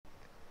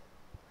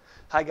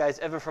Hi guys,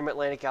 Evan from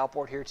Atlantic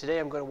Outboard here. Today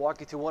I'm going to walk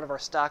you through one of our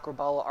stock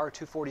Robalo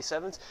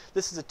R247s.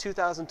 This is a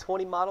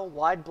 2020 model,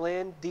 wide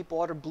bland, deep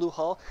water blue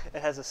hull.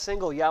 It has a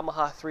single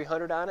Yamaha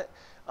 300 on it.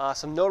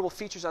 Some notable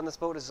features on this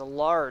boat is a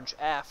large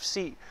aft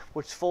seat,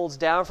 which folds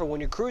down for when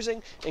you're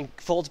cruising and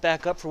folds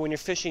back up for when you're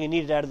fishing and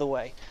need it out of the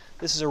way.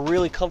 This is a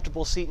really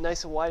comfortable seat,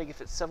 nice and wide. You can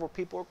fit several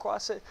people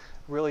across it.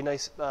 Really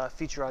nice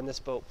feature on this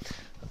boat.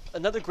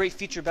 Another great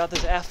feature about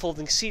this aft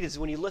folding seat is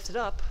when you lift it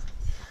up,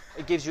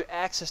 it gives you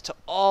access to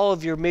all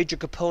of your major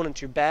components,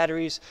 your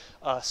batteries,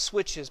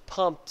 switches,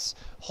 pumps,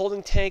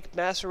 holding tank,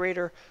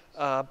 macerator,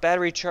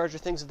 battery charger,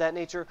 things of that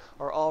nature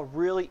are all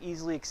really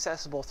easily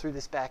accessible through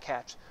this back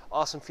hatch.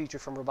 Awesome feature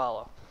from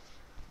Robalo.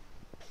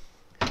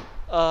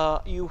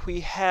 We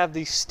have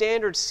the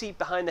standard seat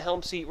behind the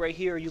helm seat right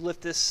here. You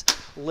lift this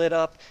lid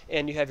up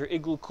and you have your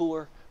igloo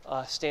cooler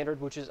standard,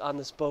 which is on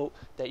this boat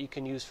that you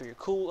can use for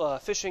your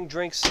fishing,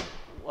 drinks,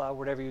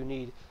 whatever you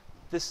need.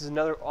 This is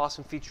another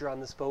awesome feature on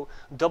this boat.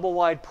 Double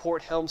wide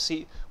port helm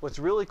seat. What's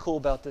really cool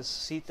about this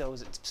seat though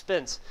is it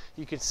spins.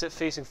 You can sit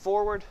facing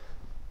forward,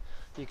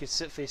 you can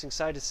sit facing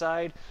side to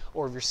side,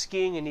 or if you're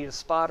skiing and need a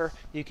spotter,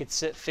 you could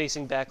sit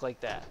facing back like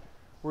that.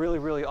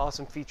 Really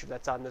awesome feature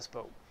that's on this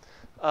boat.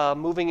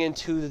 Moving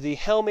into the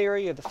helm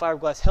area, the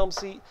fiberglass helm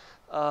seat,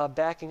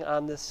 backing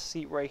on this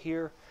seat right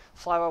here.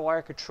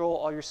 Fly-by-wire control,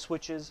 all your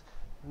switches,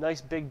 nice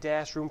big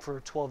dash, room for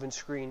a 12-inch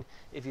screen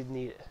if you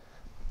need it.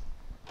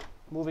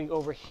 Moving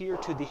over here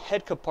to the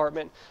head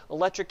compartment,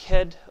 electric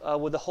head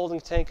with a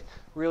holding tank,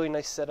 really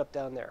nice setup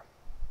down there.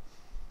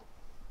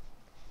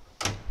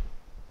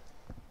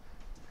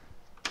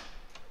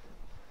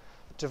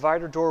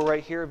 Divider door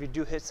right here, if you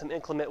do hit some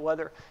inclement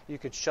weather, you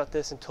could shut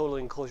this and totally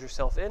enclose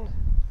yourself in.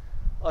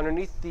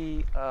 Underneath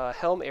the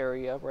helm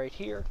area right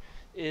here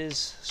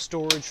is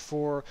storage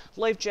for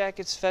life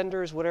jackets,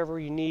 fenders, whatever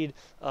you need.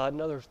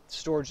 Another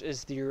storage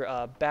is your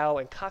bow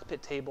and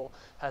cockpit table,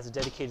 has a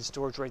dedicated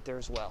storage right there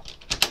as well.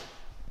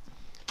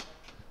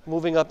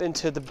 Moving up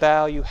into the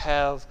bow, you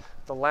have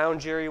the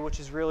lounge area, which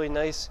is really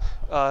nice.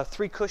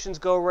 3 cushions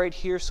go right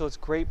here, so it's a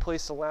great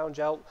place to lounge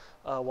out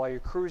while you're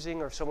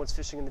cruising, or if someone's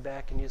fishing in the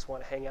back and you just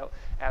want to hang out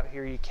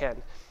here, you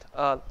can.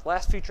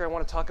 Last feature I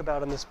want to talk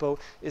about on this boat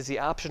is the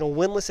optional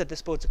windlass that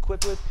this boat's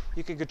equipped with.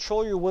 You can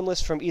control your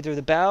windlass from either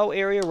the bow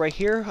area right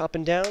here, up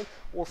and down,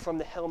 or from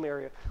the helm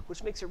area,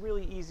 which makes it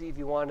really easy if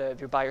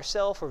you're by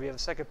yourself or if you have a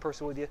second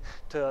person with you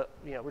to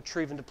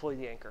retrieve and deploy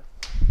the anchor.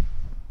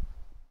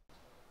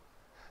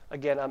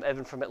 Again, I'm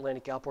Evan from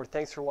Atlantic Outboard.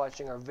 Thanks for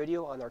watching our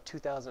video on our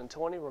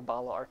 2020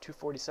 Robalo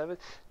R247.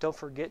 Don't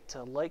forget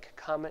to like,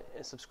 comment,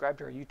 and subscribe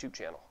to our YouTube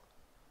channel.